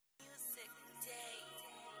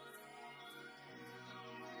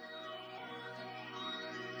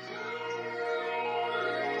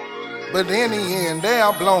But in the end, they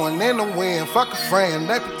all blowing in the wind. Fuck a friend,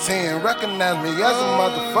 they pretend. Recognize me as a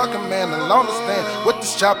motherfucking man. Alone to stand with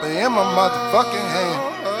this chopper in my motherfucking hand.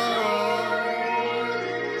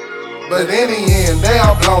 But in the end, they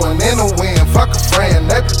all blowing in the wind. Fuck a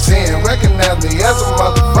friend, they pretend. Recognize me as a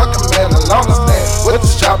motherfucking man. Alone to stand with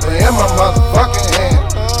this chopper in my motherfucking hand.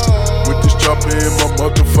 With this chopper in my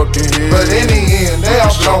motherfucking head. But in the end, they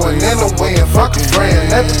all blowing in the wind. Fuck a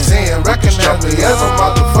friend, they pretend. Recognize me as a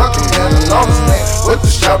motherfucking man. Alone to stand with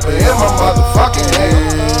this chopper in my motherfucking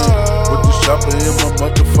hand. With this chopper in my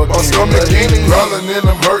motherfucking head. My stomach keeps growling and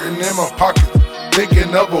I'm hurting in my pocket.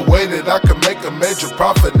 Thinking of a way that I can make a major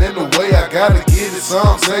profit. In the way I gotta get it.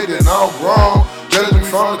 Some say that I'm wrong, judging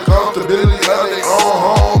from the comfortability of their own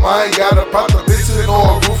home. I ain't got a proper bitch or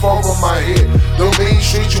a roof over my head. The mean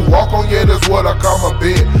street you walk on, yeah, that's what I call my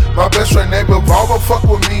bed. My best friend neighbor Revolver fuck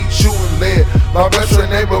with me, shooting lead. My best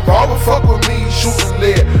friend neighbor Revolver fuck with me, shooting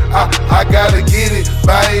lead. I gotta get it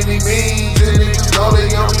by any means. And niggas know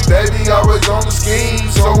they on me, baby, always on the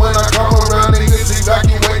scheme. So when I come around, niggas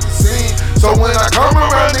evacuate the scene. So when I come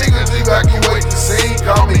around, niggas evacuate the scene.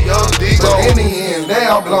 Call me Young D. But in the end, they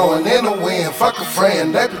all blowing in the wind. Fuck a friend,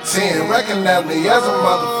 they pretend. Recognize me as a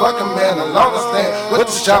motherfucking man. Alone to stand with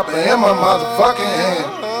this chopper in my motherfucking hand.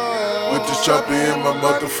 With this chopper in my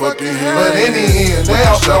motherfucking hand. But in the end, they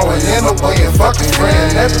all blowing in the wind. Fuck a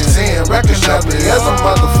friend, they pretend. Recognize me as a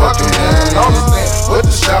motherfucking man. Alone to stand with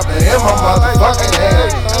this chopper in my motherfucking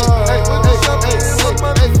hand.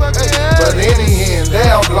 But in the end, they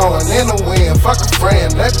all blowing in the wind. Fuck a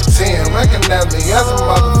friend, they pretend. Recognize me as a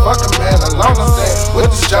motherfucking man. Alone to stand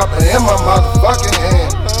with this chopper in my motherfucking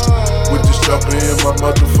hand. With this chopper in my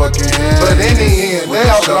motherfucking hand. But in the end, they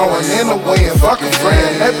all blowing in the wind. Fuck a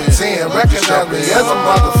friend, they pretend. Recognize me as a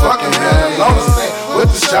motherfucking man. Alone to stand with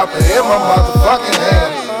this chopper in my motherfucking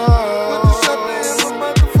hand.